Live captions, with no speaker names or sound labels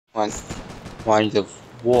find the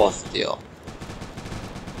wall still.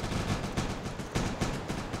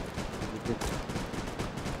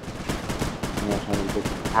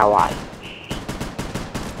 Ally.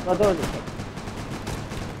 No, don't do it.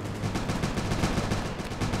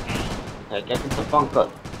 Okay, get into the bunker.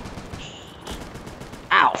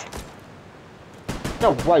 Ow!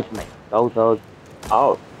 Don't wait for me. Those.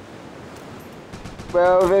 Oh.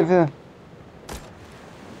 Well, there's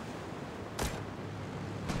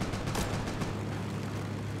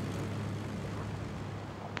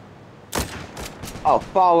oh,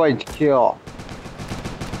 far range kill.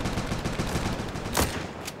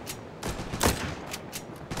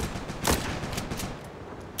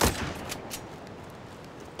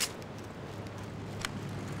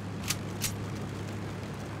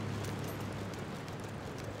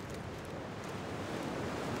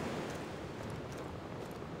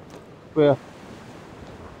 Where?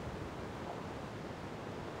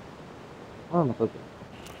 Oh my god.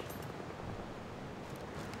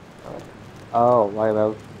 Oh, why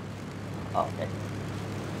about? Oh, okay.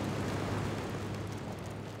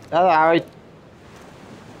 That's alright.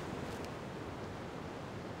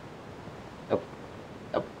 Nope.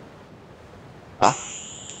 Huh?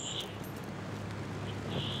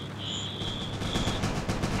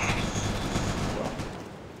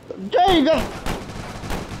 There you go.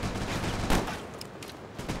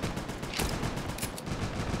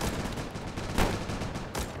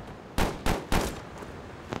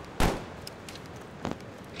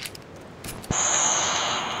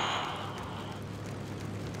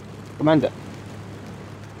 Commander.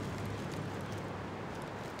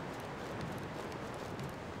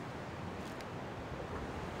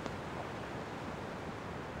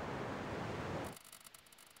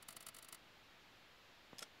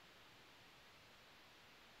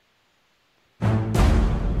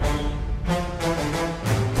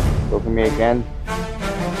 Look at me again.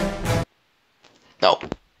 No.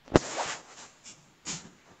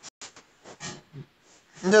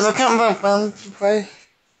 There's a campfire to play.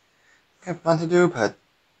 Have fun to do, but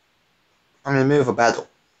I'm in the middle of a battle.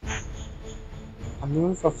 I'm in the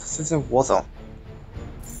middle of season Warzone.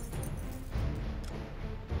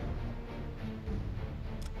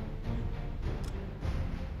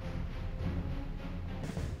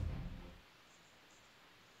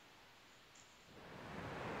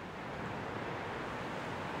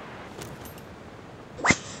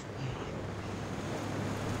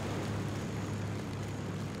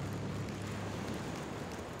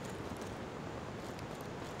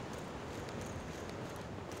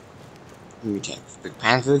 Mutants, Big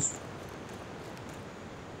Panthers.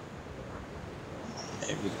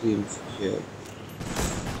 Everything's here.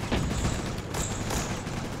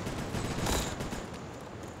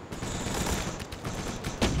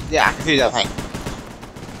 Yeah, I can see that thing.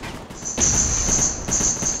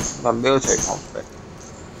 My military conflict.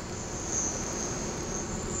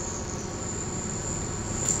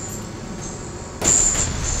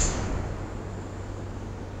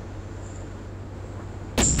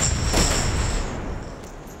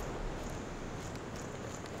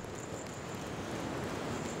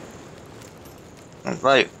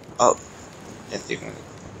 Right. Oh. Yes, you can.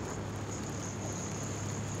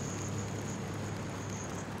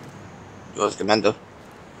 Yours, Commander.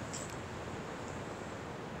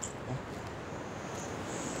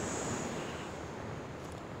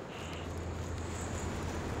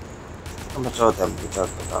 I'm gonna show them because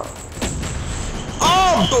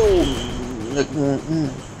oh, boom!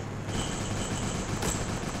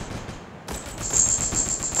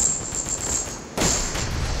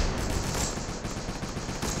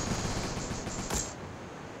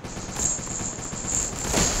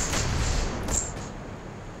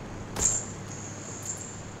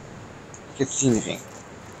 Can't see anything.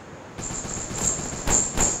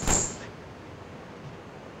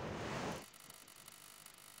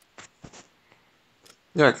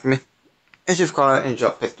 Look, me. It's just called and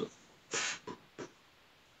drop pistol.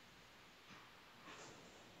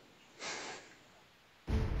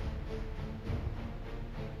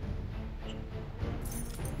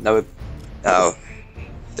 No, no.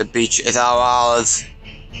 The beach is ours.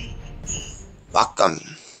 Welcome.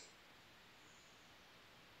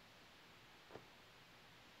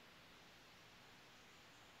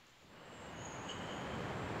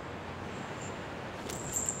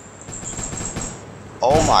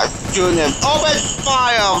 Oh my goodness! Open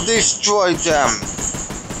fire! Destroy them!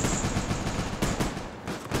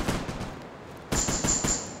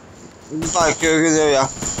 Like area.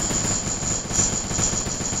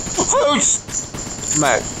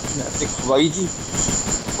 Man, that's crazy.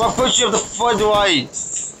 What push you up the front right?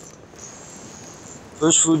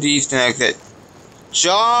 Push through the eastern exit.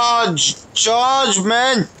 Charge! Charge,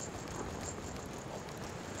 man!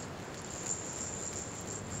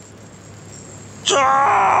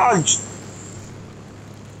 Charge!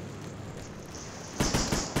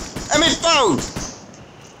 Enemy found!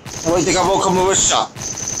 I think I woke up Marissa.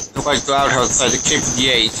 Look like the outhouse outside the Cape of the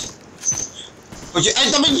 8. But you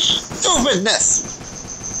end up in stupidness!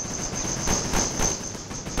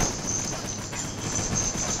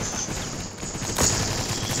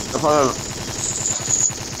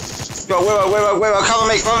 Go, wait, cover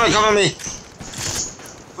me!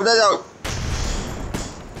 Put that out!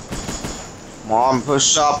 Come on,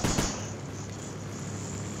 push up!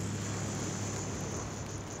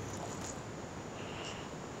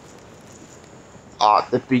 Ah,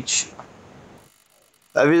 the beach.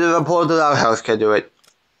 Maybe the reported outhouse can do it.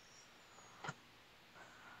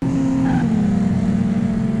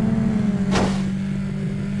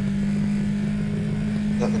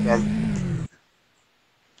 Yes, again.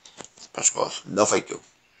 Of course, no thank you.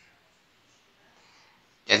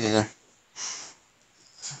 Get in there.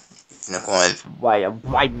 In the corner, why I'm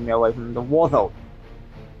riding me away from the water.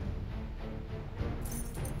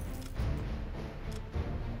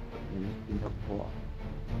 In the floor.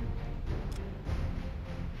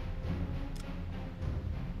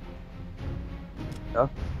 Yeah.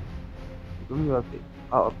 Don't you have it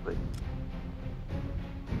out of place?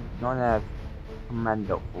 Known as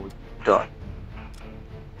commando for done.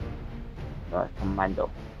 Commando.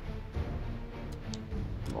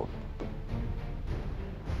 Mode.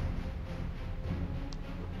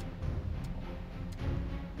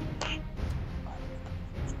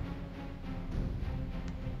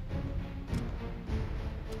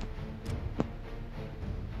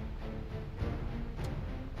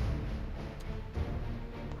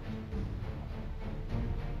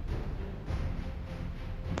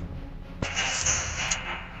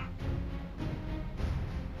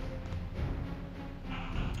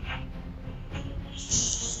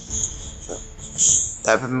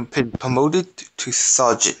 I've been promoted to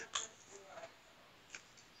sergeant.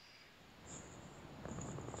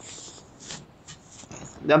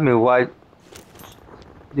 That means what?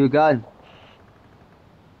 You gun.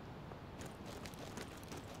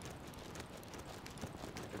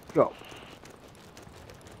 Let's go.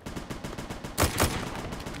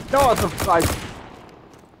 Doors of Christ.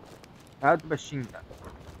 I have the machine gun.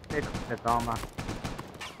 Take the armor.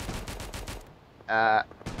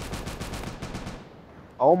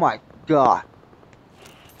 Oh my god.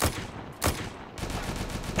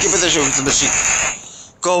 Give it a shot to the machine.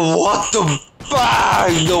 Go, what the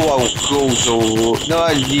bang? No, I'll go so. No,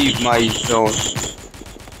 I leave my zone.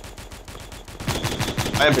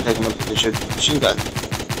 I have been taking my position. Machine gun.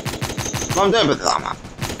 I'm done with the armor.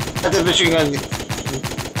 I did machine gun.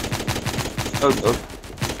 Oh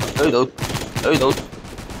no.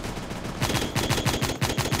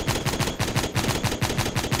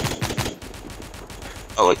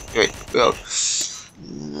 Oh wait, go.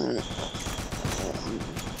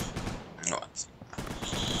 What?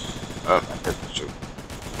 Oh, I did the shoot.